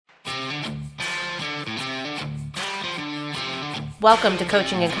Welcome to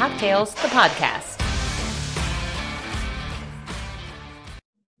Coaching and Cocktails, the podcast.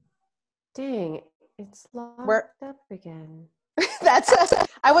 Dang, it's locked up again.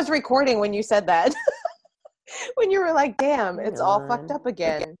 I was recording when you said that. When you were like, damn, it's all fucked up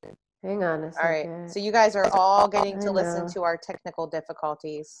again. Hang on a second. All right. So you guys are all getting to listen to our technical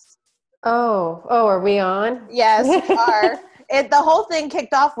difficulties. Oh, are we on? Yes, we are. The whole thing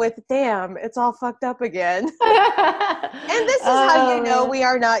kicked off with, damn, it's all fucked up again. And this is how you know we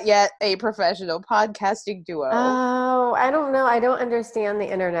are not yet a professional podcasting duo. Oh, I don't know. I don't understand the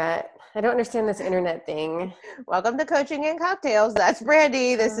internet. I don't understand this internet thing. Welcome to Coaching and Cocktails. That's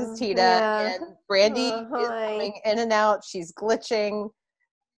Brandy. This is Tita. Yeah. And Brandy is coming in and out. She's glitching.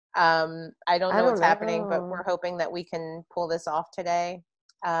 I don't know what's happening, but we're hoping that we can pull this off today.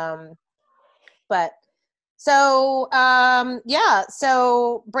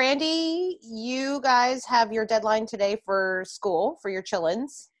 So Brandy, you guys have your deadline today for school, for your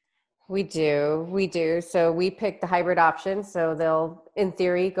chillins. We do. So we picked the hybrid option. So they'll, in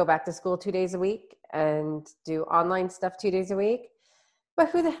theory, go back to school 2 days a week and do online stuff 2 days a week. But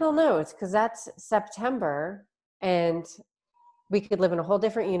who the hell knows? Because that's September and we could live in a whole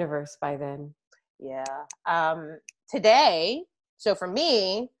different universe by then. Yeah. Today, so for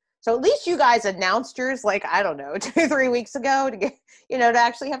me, so at least you guys announced yours, like, I don't know, 2-3 weeks ago to get, to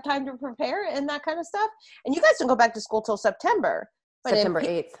actually have time to prepare and that kind of stuff. And you guys don't go back to school till September. But September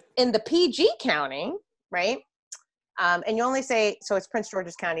 8th. In the PG County, right? And you only say, so it's Prince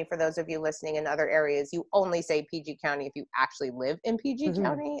George's County for those of you listening in other areas, you only say PG County if you actually live in PG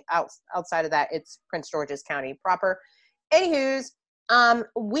County. Outside of that, it's Prince George's County proper. Anywho's,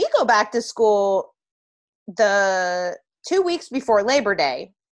 we go back to school the 2 weeks before Labor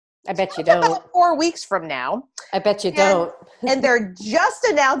Day. I bet you don't. About 4 weeks from now. I bet you don't. And they're just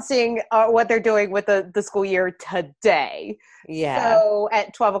announcing what they're doing with the school year today. Yeah. So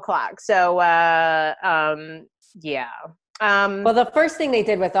at 12 o'clock. So, yeah. Well, the first thing they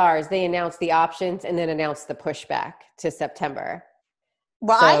did with ours, they announced the options and then announced the pushback to September.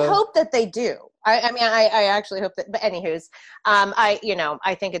 Well, so, I hope that they do. I actually hope that, but anywho's, I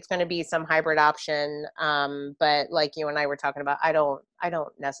think it's going to be some hybrid option. But like you and I were talking about, I don't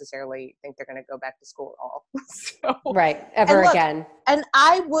necessarily think they're going to go back to school at all. So, right. Ever again. And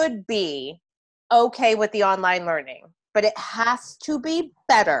I would be okay with the online learning, but it has to be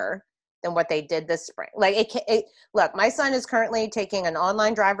better than what they did this spring. Like look, my son is currently taking an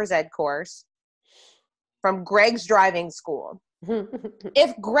online driver's ed course from Greg's driving school.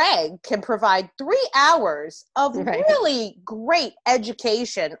 If Greg can provide 3 hours of really great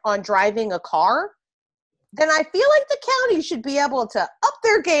education on driving a car, then I feel like the county should be able to up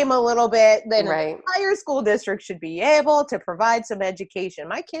their game a little bit. Then the entire school district should be able to provide some education.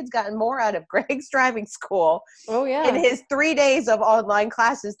 My kid's gotten more out of Greg's driving school in his 3 days of online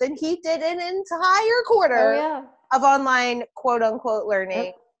classes than he did an entire quarter of online quote unquote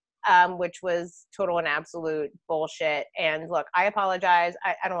learning. Which was total and absolute bullshit. And look, I apologize.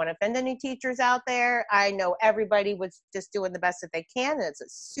 I don't want to offend any teachers out there. I know everybody was just doing the best that they can. And it's a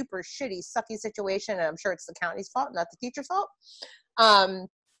super shitty, sucky situation. And I'm sure it's the county's fault, not the teacher's fault.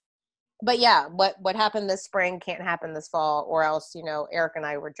 But yeah, what happened this spring can't happen this fall, or else, Eric and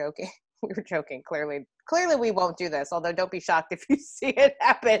I were joking. We were joking. Clearly we won't do this, although don't be shocked if you see it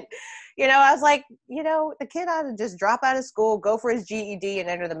happen. I was like, the kid ought to just drop out of school, go for his GED, and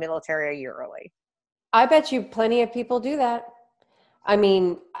enter the military a year early. I bet you plenty of people do that. I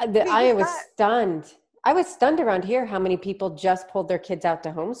mean, I was stunned. I was stunned around here how many people just pulled their kids out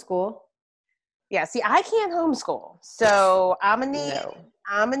to homeschool. Yeah, see, I can't homeschool, so I'm gonna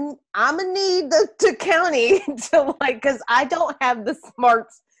need the county to because I don't have the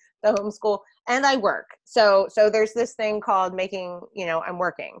smarts to homeschool. And I work. So there's this thing called making, I'm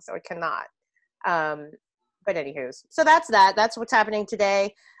working, so it cannot. But anywho's, so that's that. That's what's happening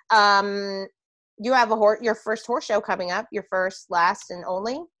today. You have your first horse show coming up, your first, last, and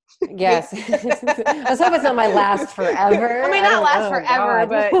only. Yes. I was hoping it's not my last forever. I mean, not last forever,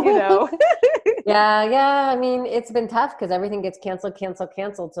 but Yeah. I mean, it's been tough because everything gets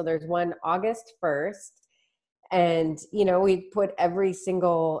canceled. So there's one August 1st. And, we put every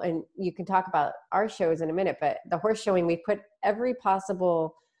single, and you can talk about our shows in a minute, but the horse showing, we put every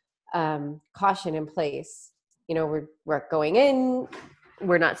possible caution in place. We're going in,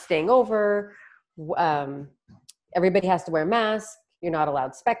 we're not staying over. Everybody has to wear masks. You're not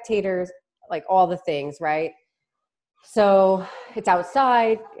allowed spectators, like all the things, right? So it's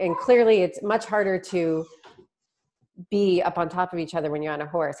outside, and clearly it's much harder to be up on top of each other when you're on a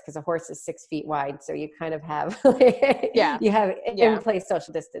horse, because a horse is 6 feet wide. So you kind of have, you have in place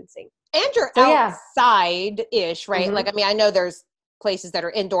social distancing. And you're outside-ish, right? Mm-hmm. Like, I mean, I know there's places that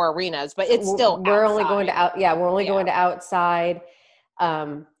are indoor arenas, but it's still we're outside. only going to we're only going to outside.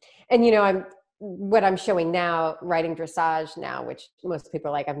 And what I'm showing now, riding dressage now, which most people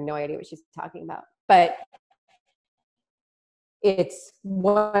are like, I have no idea what she's talking about, but it's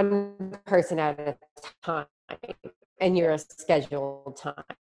one person at a time and you're a scheduled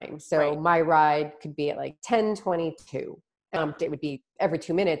time. So my ride could be at like 10:22. It would be every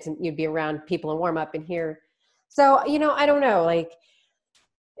 2 minutes and you'd be around people and warm up in here. So, I don't know, like,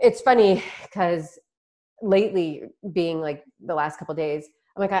 it's funny because lately, being like the last couple of days,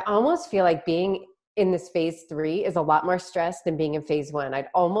 I'm like, I almost feel like being in this phase 3 is a lot more stress than being in phase 1. I'd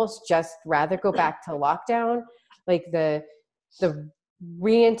almost just rather go back to lockdown, like the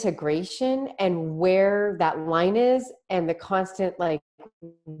reintegration and where that line is, and the constant like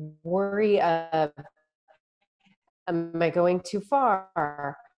worry of, am I going too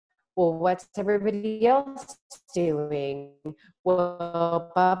far? Well, what's everybody else doing?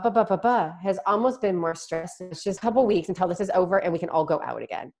 Well, has almost been more stressed. It's just a couple weeks until this is over and we can all go out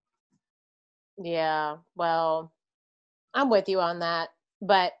again. Yeah, well, I'm with you on that,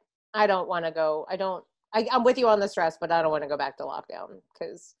 but I don't want to go. I'm with you on the stress, but I don't want to go back to lockdown,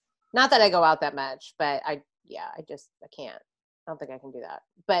 because not that I go out that much, but I can't. I don't think I can do that.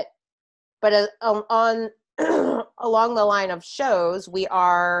 But on along the line of shows, we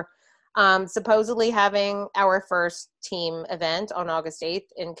are supposedly having our first team event on August 8th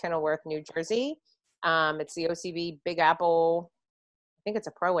in Kenilworth, New Jersey. It's the OCB Big Apple. I think it's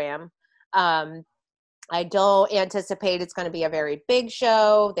a Pro-Am. I don't anticipate it's going to be a very big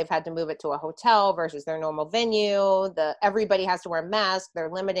show. They've had to move it to a hotel versus their normal venue. Everybody has to wear masks. They're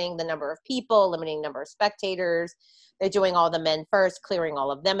limiting the number of people, limiting the number of spectators. They're doing all the men first, clearing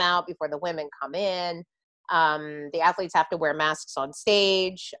all of them out before the women come in. The athletes have to wear masks on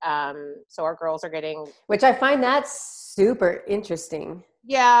stage. So our girls are getting, which I find that's super interesting.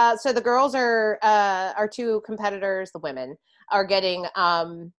 Yeah. So the girls are, our 2 competitors, the women, are getting,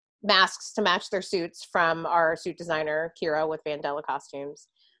 masks to match their suits from our suit designer, Kira, with Vandella Costumes.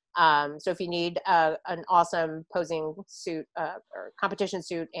 So if you need an awesome posing suit or competition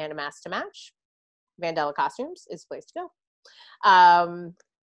suit and a mask to match, Vandella Costumes is the place to go.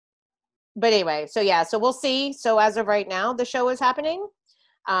 But anyway, so we'll see. So as of right now, the show is happening.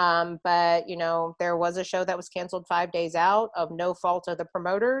 But there was a show that was canceled 5 days out of no fault of the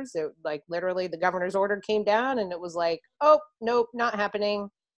promoters. It, like, literally the governor's order came down and it was like, oh, nope, not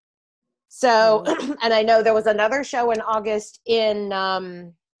happening. So, and I know there was another show in August in,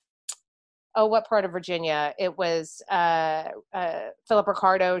 what part of Virginia? It was Philip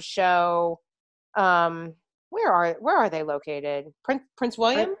Ricardo's show. Where are they located? Prince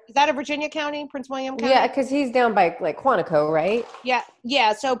William? Is that a Virginia county? Prince William County? Yeah, because he's down by like Quantico, right?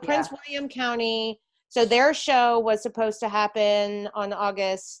 Yeah. So Prince William County. So their show was supposed to happen on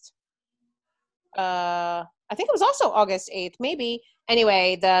August. I think it was also August 8th, maybe.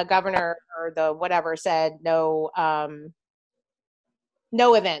 Anyway, the governor or the whatever said no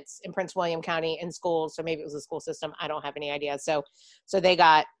events in Prince William County in schools. So maybe it was the school system. I don't have any idea. So they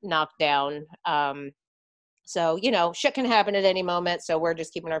got knocked down. So, shit can happen at any moment. So we're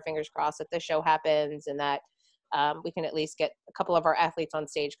just keeping our fingers crossed that this show happens and that we can at least get a couple of our athletes on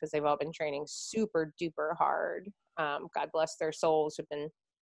stage, because they've all been training super duper hard. God bless their souls, who've been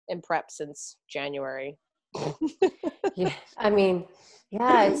in prep since January. Yeah, I mean,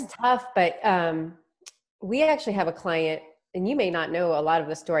 yeah, it's tough, but we actually have a client, and you may not know a lot of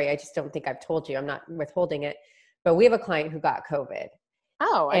the story. I just don't think I've told you. I'm not withholding it, but we have a client who got COVID.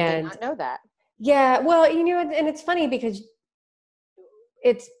 Oh, I did not know that. Yeah, well, and it's funny because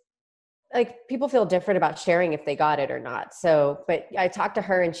it's like people feel different about sharing if they got it or not. So, but I talked to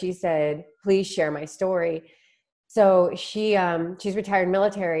her and she said, please share my story. So she's retired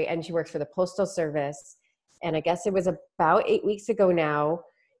military and she works for the Postal Service. And I guess it was about 8 weeks ago now.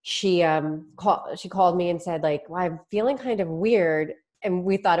 She called me and said, like, well, I'm feeling kind of weird. And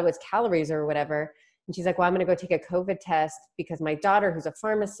we thought it was calories or whatever. And she's like, well, I'm going to go take a COVID test because my daughter, who's a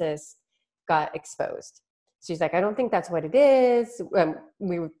pharmacist, got exposed. She's like, I don't think that's what it is.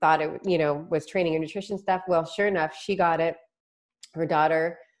 We thought it, was training and nutrition stuff. Well, sure enough, she got it. Her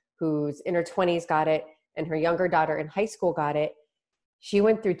daughter, who's in her 20s, got it. And her younger daughter in high school got it. She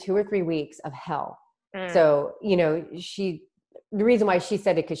went through 2 or 3 weeks of hell. So, the reason why she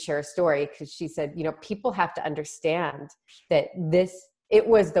said it could share a story, because she said, people have to understand that it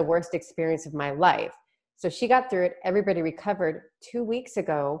was the worst experience of my life. So she got through it. Everybody recovered. 2 weeks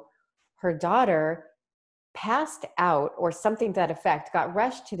ago, her daughter passed out or something to that effect, got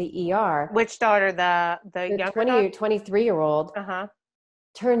rushed to the ER. Which daughter? The younger 23-year-old. Uh-huh.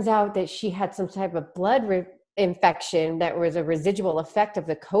 Turns out that she had some type of blood infection that was a residual effect of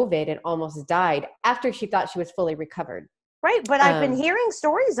the COVID and almost died after she thought she was fully recovered. Right. But I've been hearing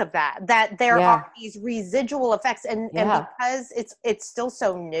stories of that there are these residual effects and because it's still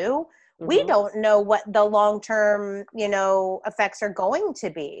so new, we don't know what the long-term, effects are going to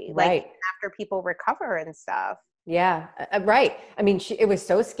be like after people recover and stuff. Yeah. Right. I mean, it was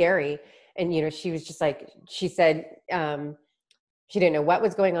so scary. And, she was just like, she said, she didn't know what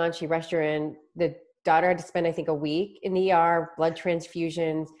was going on. She rushed her in. The daughter had to spend, I think, a week in the ER, blood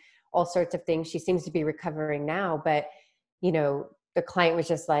transfusions, all sorts of things. She seems to be recovering now, but the client was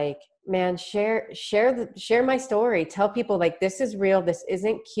just like, man, share my story. Tell people like, this is real. This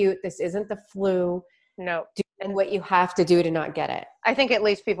isn't cute. This isn't the flu. No. Do what you have to do to not get it. I think at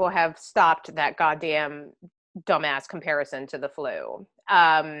least people have stopped that goddamn dumbass comparison to the flu.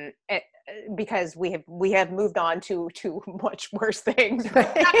 Because we have moved on to much worse things.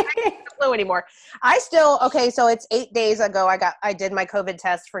 Not the flu anymore. So it's 8 days ago I did my COVID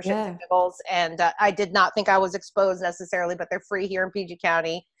test for shits and giggles, and I did not think I was exposed necessarily, but they're free here in PG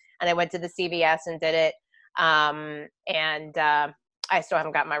County, and I went to the CVS and did it, and I still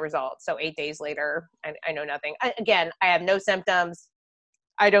haven't got my results. So 8 days later, I know nothing. I have no symptoms.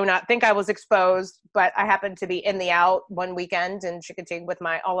 I do not think I was exposed, but I happened to be in the out one weekend in Chickadee with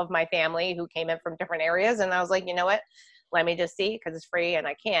all of my family who came in from different areas. And I was like, you know what, let me just see, because it's free and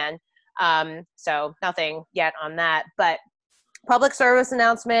I can. So nothing yet on that, but public service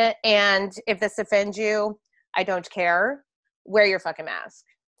announcement. And if this offends you, I don't care. Wear your fucking mask.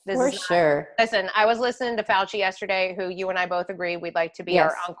 For sure. Listen, I was listening to Fauci yesterday, who you and I both agree we'd like to be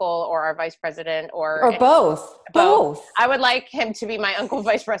our uncle or our vice president or both. I would like him to be my uncle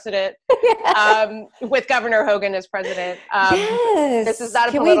vice president with Governor Hogan as president. This is not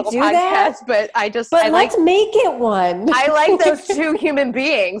a political podcast, but let's make it one. I like those two human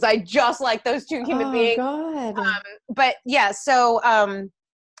beings. I just like those two human beings. God. But yeah, so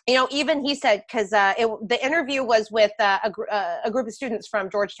even he said, because the interview was with a group of students from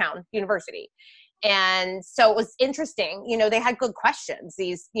Georgetown University. And so it was interesting. They had good questions.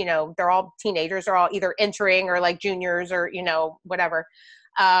 These, they're all teenagers, they're all either entering or like juniors or, whatever.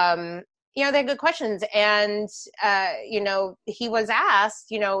 They had good questions. And, he was asked,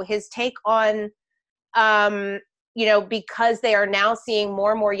 his take on, because they are now seeing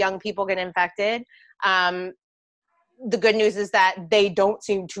more and more young people get infected. The good news is that they don't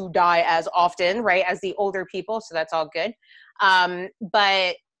seem to die as often, right, as the older people. So that's all good.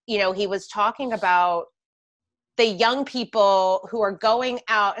 But, he was talking about the young people who are going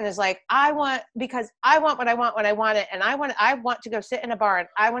out and is like, I want what I want when I want it. And I want to go sit in a bar and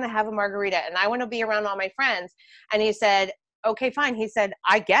I want to have a margarita and I want to be around all my friends. And he said, okay, fine. He said,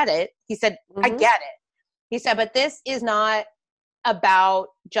 I get it. He said, I get it. He said, but this is not about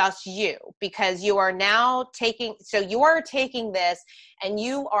just you, because you are now taking this and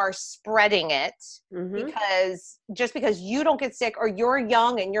you are spreading it because you don't get sick, or you're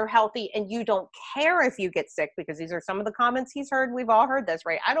young and you're healthy and you don't care if you get sick, because these are some of the comments he's heard. We've all heard this,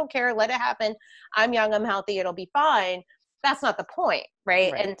 right? I don't care. Let it happen. I'm young. I'm healthy. It'll be fine. That's not the point,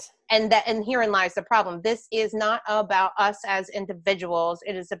 right? And herein lies the problem. This is not about us as individuals.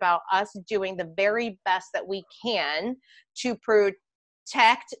 It is about us doing the very best that we can to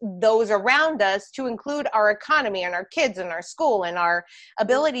protect those around us, to include our economy and our kids and our school and our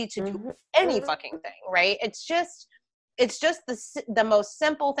ability to do any fucking thing, right? It's just the most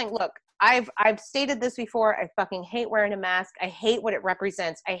simple thing. Look, I've stated this before. I fucking hate wearing a mask. I hate what it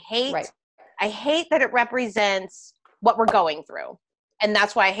represents. I hate that it represents what we're going through. And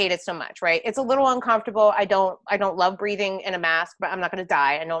that's why I hate it so much, right? It's a little uncomfortable. I don't love breathing in a mask, but I'm not going to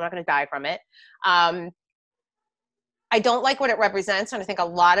die. I know I'm not going to die from it. I don't like what it represents. And I think a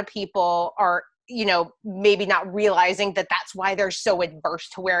lot of people are, maybe not realizing that that's why they're so adverse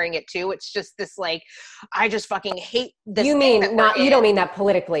to wearing it too. It's just this, like, I just fucking hate this. You don't mean that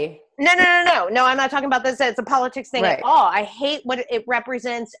politically. No, I'm not talking about this. It's a politics thing at all. I hate what it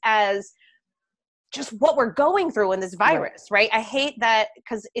represents as just what we're going through in this virus, right? I hate that,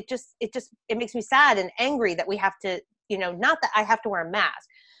 because it makes me sad and angry that we have to, not that I have to wear a mask,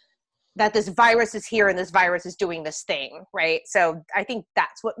 that this virus is here and this virus is doing this thing, right? So I think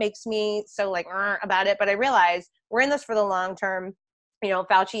that's what makes me so like about it. But I realize we're in this for the long term.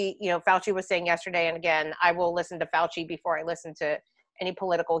 Fauci was saying yesterday, and again, I will listen to Fauci before I listen to any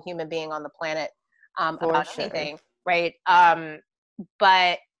political human being on the planet about anything, right?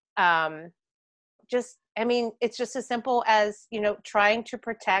 It's just as simple as, trying to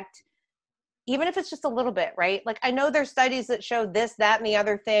protect, even if it's just a little bit, right? Like, I know there's studies that show this, that, and the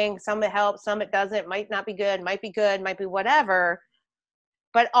other thing. Some it helps, some it doesn't, might not be good, might be whatever.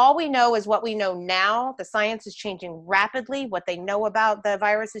 But all we know is what we know now. The science is changing rapidly. What they know about the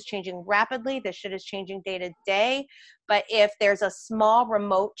virus is changing rapidly. This shit is changing day to day. But if there's a small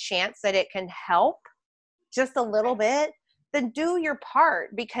remote chance that it can help just a little bit, then do your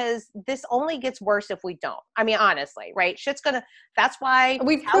part, because this only gets worse if we don't. I mean, honestly, right? That's why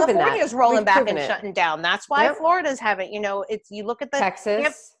California's rolling back and shutting down. That's why Florida's having, you look at the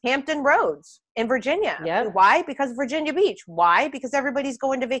Texas, Hampton Roads in Virginia. Yep. Why? Because Virginia Beach. Why? Because everybody's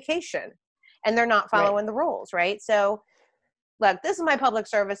going to vacation and they're not following the rules, right? So look, this is my public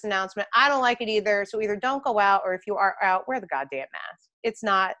service announcement. I don't like it either. So either don't go out, or if you are out, wear the goddamn mask.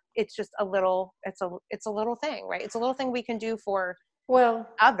 It's just a little thing, right? It's a little thing we can do for the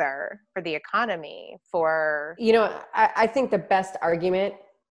economy, for. I think the best argument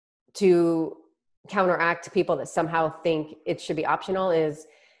to counteract people that somehow think it should be optional is,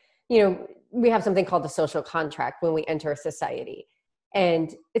 we have something called the social contract when we enter a society.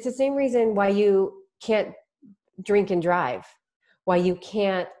 And it's the same reason why you can't drink and drive, why you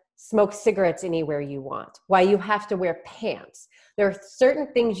can't smoke cigarettes anywhere you want, why you have to wear pants. There are certain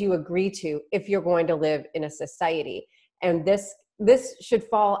things you agree to if you're going to live in a society. And this should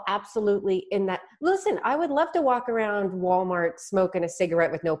fall absolutely in that. Listen, I would love to walk around Walmart smoking a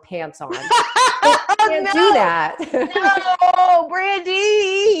cigarette with no pants on. I can't do that. No,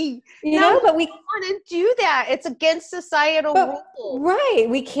 Brandy. But we want to do that. It's against societal rules. Right.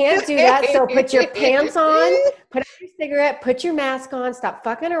 We can't do that. So put your pants on, put out your cigarette, put your mask on, stop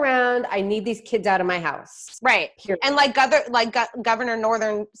fucking around. I need these kids out of my house. Right. Period. And like Governor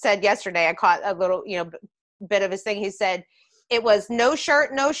Northern said yesterday, I caught a little, bit of his thing. He said, it was no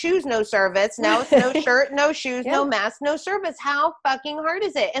shirt, no shoes, no service. Now it's no shirt, no shoes, no mask, no service. How fucking hard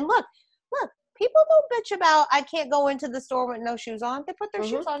is it? And look, people don't bitch about, I can't go into the store with no shoes on. They put their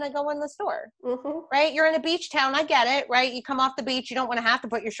shoes on and go in the store, right? You're in a beach town. I get it, right? You come off the beach. You don't want to have to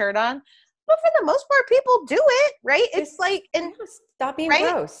put your shirt on. But for the most part, people do it, right? It's like, and stop being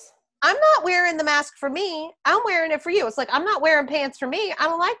gross. I'm not wearing the mask for me. I'm wearing it for you. It's like, I'm not wearing pants for me. I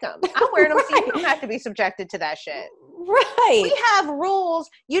don't like them. I'm wearing them so you don't have to be subjected to that shit. Right. We have rules.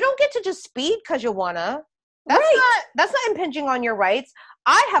 You don't get to just speed because you want to. That's not impinging on your rights.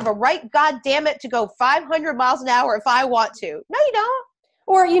 I have a right, God damn it, to go 500 miles an hour if I want to. No, you don't.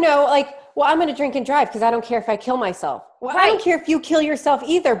 Or, I'm going to drink and drive because I don't care if I kill myself. Well, I don't care if you kill yourself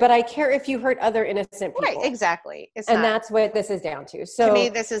either, but I care if you hurt other innocent people. Right, exactly. That's what this is down to. So to me,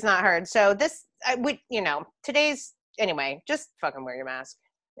 this is not hard. So this, anyway, just fucking wear your mask.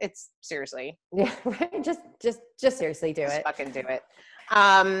 It's seriously. Yeah, right. Just seriously do it. Fucking do it.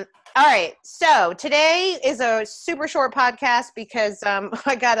 All right. So today is a super short podcast because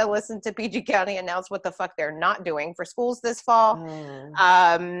I got to listen to PG County announce what the fuck they're not doing for schools this fall. So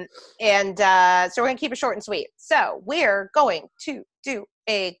we're going to keep it short and sweet. So we're going to do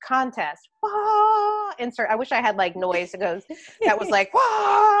a contest. Insert. I wish I had like noise that goes, that was like,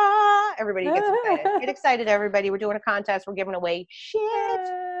 everybody gets excited. Get excited, everybody. We're doing a contest. We're giving away shit.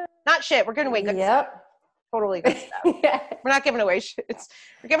 Not shit. We're giving away good stuff. Totally good stuff. We're not giving away shit.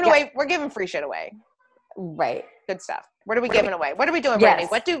 We're giving free shit away. Right. Good stuff. What are we giving away? What are we doing, Brandy?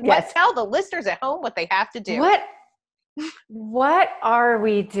 Tell the listeners at home what they have to do. What are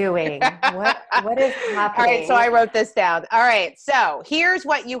we doing? What is happening? All right, so I wrote this down. All right, so here's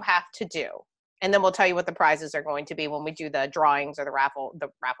what you have to do. And then we'll tell you what the prizes are going to be when we do the drawings or the raffle,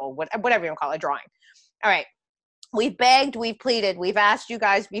 whatever you want to call it, drawing. All right. We've begged, we've pleaded, we've asked you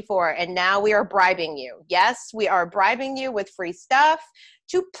guys before, and now we are bribing you. Yes, we are bribing you with free stuff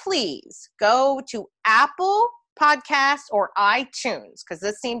to please go to Apple Podcasts or iTunes, because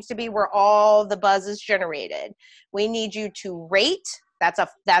this seems to be where all the buzz is generated. We need you to rate. That's a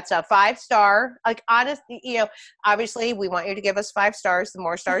 5-star. Like, honestly, obviously we want you to give us 5 stars. The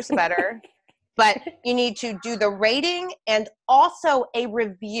more stars, the better. But you need to do the rating and also a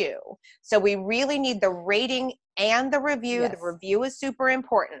review. So we really need the rating and the review. Yes. The review is super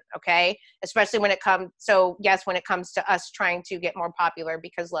important, okay? Especially when it comes to us trying to get more popular,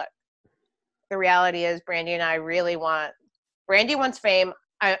 because look, the reality is Brandy and I really Brandy wants fame.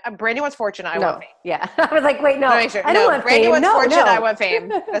 Brandy wants fortune. I want fame. Yeah. I was like, wait, no. I don't want Brandy fame. wants fortune. I want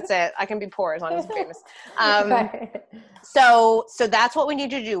fame. That's it. I can be poor as long as I'm famous. So that's what we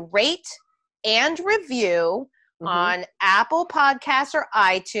need to do. Rate and review on Apple Podcasts or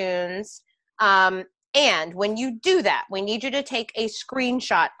iTunes. And when you do that, we need you to take a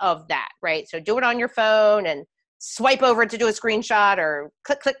screenshot of that, right? So do it on your phone and swipe over to do a screenshot, or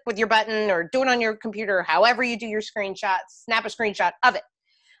click with your button, or do it on your computer, however you do your screenshots, snap a screenshot of it.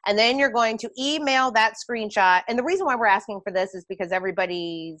 And then you're going to email that screenshot. And the reason why we're asking for this is because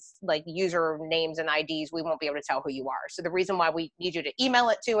everybody's like user names and IDs, we won't be able to tell who you are. So the reason why we need you to email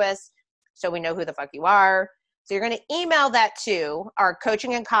it to us so we know who the fuck you are. So you're going to email that to our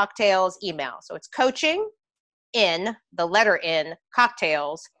Coaching and Cocktails email. So it's coaching in the letter N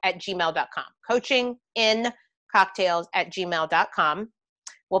cocktails at gmail.com. Coaching in cocktails at gmail.com.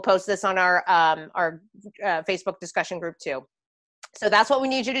 We'll post this on our Facebook discussion group too. So that's what we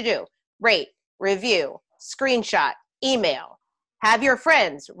need you to do. Rate, review, screenshot, email. Have your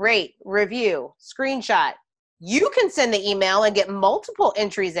friends rate, review, screenshot. You can send the email and get multiple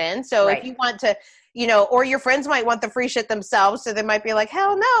entries in. So if you want to, or your friends might want the free shit themselves. So they might be like,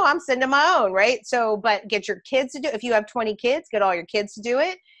 hell no, I'm sending my own, right? So, but get your kids to do it. If you have 20 kids, get all your kids to do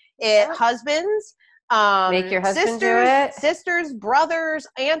it. Husbands, make your husband do it. Sisters, brothers,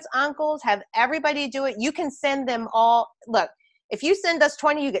 aunts, uncles, have everybody do it. You can send them all. Look, if you send us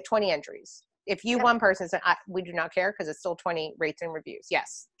 20, you get 20 entries. If you one person said, we do not care because it's still 20 rates and reviews.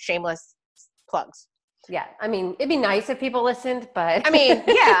 Yes, shameless plugs. Yeah, I mean, it'd be nice if people listened, but... I mean,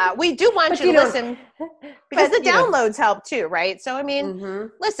 yeah, we do want you to listen because the downloads help too, right? So, I mean,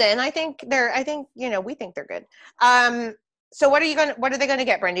 listen, I think we think they're good. So what are they going to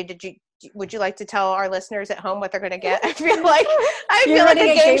get, Brandy? Would you like to tell our listeners at home what they're going to get? I feel like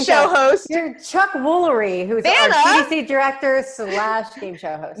a game show host. You're Chuck Woolery, who's our CDC director / game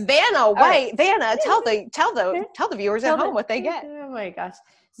show host. Vanna White. Vanna, tell the viewers at home what they get. Oh my gosh.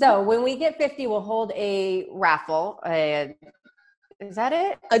 So when we get 50, we'll hold a raffle. Is that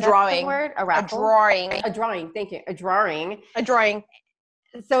it? A drawing. Word? A raffle? A drawing. Thank you. A drawing.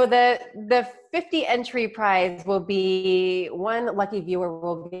 So the 50 entry prize will be one lucky viewer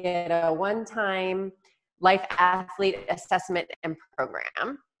will get a one-time life athlete assessment and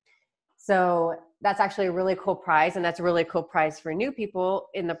program. So that's actually a really cool prize, and that's a really cool prize for new people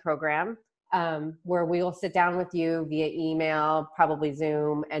in the program, where we will sit down with you via email, probably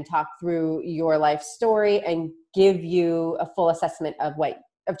Zoom, and talk through your life story and give you a full assessment of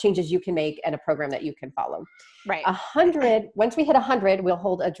changes you can make and a program that you can follow. Right. 100. Once we hit 100, we'll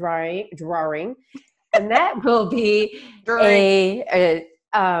hold a drawing, and that will be a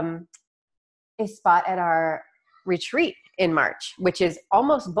spot at our retreat in March, which is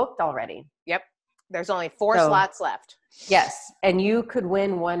almost booked already. Yep. There's only 4 slots left. Yes. And you could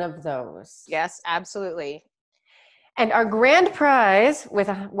win one of those. Yes, absolutely. And our grand prize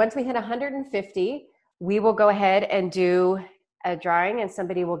once we hit 150, we will go ahead and do a drawing, and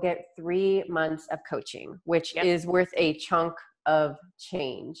somebody will get 3 months of coaching, which is worth a chunk of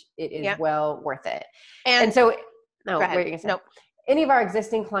change. It is well worth it. And so, what were you gonna say? Nope. Any of our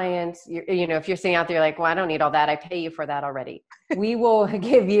existing clients, if you're sitting out there like, well, I don't need all that. I pay you for that already. We will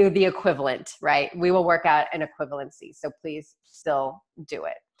give you the equivalent, right? We will work out an equivalency. So please still do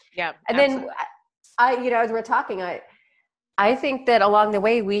it. Yeah. And absolutely. Then as we're talking, I think that along the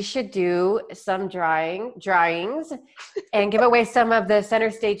way, we should do some drawings and give away some of the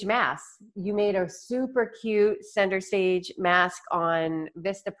Center Stage masks. You made a super cute Center Stage mask on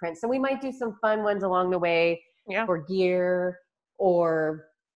Vistaprint. So we might do some fun ones along the way for gear, or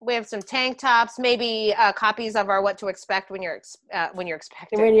we have some tank tops, maybe copies of our What to Expect when you're expecting. When you're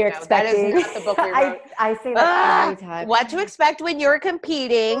expecting. That is not the book we wrote. I say that every time. What to Expect when you're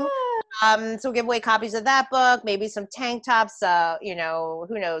competing. So we'll give away copies of that book, maybe some tank tops,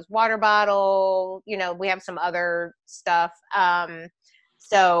 who knows, water bottle, we have some other stuff.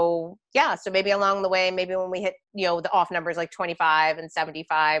 So maybe along the way, maybe when we hit, the off numbers like 25 and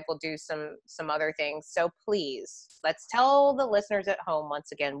 75, we'll do some other things. So please, let's tell the listeners at home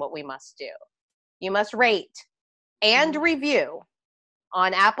once again what we must do. You must rate and review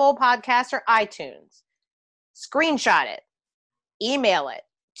on Apple Podcasts or iTunes. Screenshot it, email it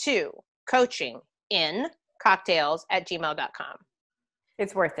to coachingincocktails@gmail.com.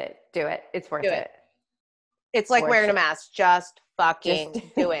 It's worth it. Do it. It's worth it. It's like wearing a mask. Just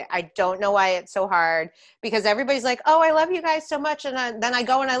fucking do it. I don't know why it's so hard, because everybody's like, oh, I love you guys so much. And then I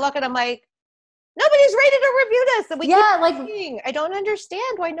go and I look and I'm like, nobody's rated or reviewed us. And I don't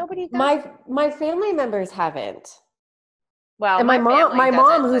understand why nobody does. My family members haven't. Well, and my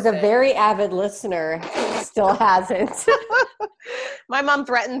mom, who's a very avid listener, still hasn't. My mom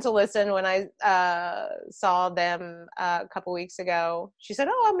threatened to listen when I saw them a couple weeks ago. She said,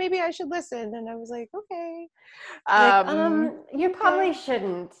 "Oh, maybe I should listen," and I was like, "Okay." You probably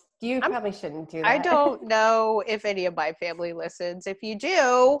shouldn't. Probably shouldn't do that. I don't know if any of my family listens. If you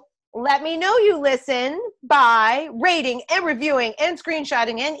do, let me know you listen by rating and reviewing and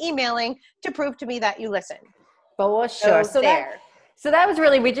screenshotting and emailing to prove to me that you listen. Well, sure. So that was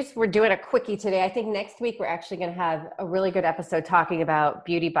really, we're doing a quickie today. I think next week we're actually going to have a really good episode talking about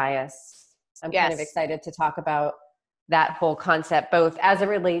beauty bias. I'm kind of excited to talk about that whole concept, both as it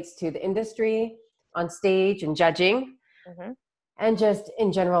relates to the industry on stage and judging, and just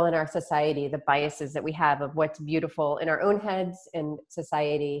in general in our society, the biases that we have of what's beautiful in our own heads and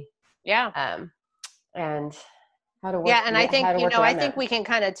society. Yeah. And how to work. Yeah. And I think, I think we can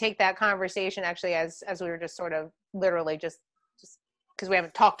kind of take that conversation actually as we were just sort of literally just because we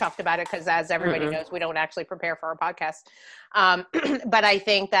haven't talked about it, because as everybody knows, we don't actually prepare for our podcast. But I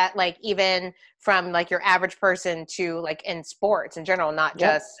think that like even from like your average person to like in sports in general, not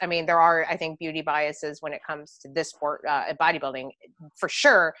just, I mean, there are, I think, beauty biases when it comes to this sport, bodybuilding for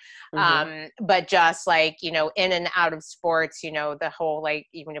sure. But just like, in and out of sports, the whole, like,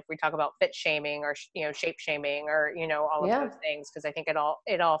 even if we talk about fit shaming or, shape shaming or, all of those things, because I think it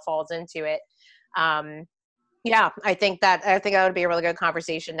all falls into it. Yeah, I think that would be a really good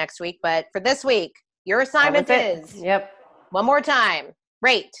conversation next week. But for this week, your assignment is one more time,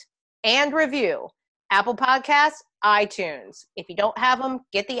 rate and review Apple Podcasts, iTunes. If you don't have them,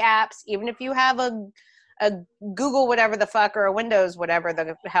 get the apps. Even if you have a Google whatever the fuck or a Windows whatever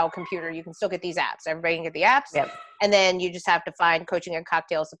the hell computer, you can still get these apps. Everybody can get the apps. And then you just have to find Coaching and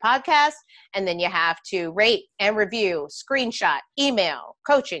Cocktails, the podcast. And then you have to rate and review, screenshot, email,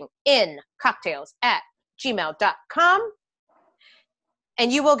 coachingincocktails@gmail.com,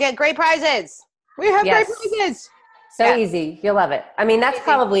 and you will get great prizes. We have great prizes. So easy. You'll love it. I mean, that's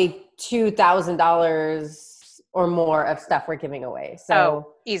probably $2,000 or more of stuff we're giving away.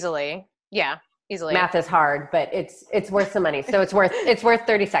 So easily. Yeah, easily. Math is hard, but it's worth some money. So it's worth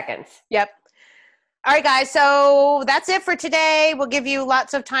 30 seconds. Yep. All right, guys. So that's it for today. We'll give you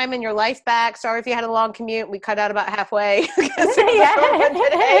lots of time in your life back. Sorry if you had a long commute. We cut out about halfway.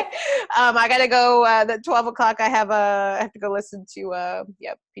 Today. I got to go at 12 o'clock. I have to go listen to,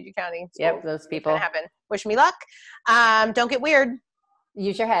 PG County. Those people. Happen. Wish me luck. Don't get weird.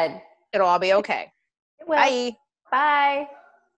 Use your head. It'll all be okay. It will. Bye. Bye.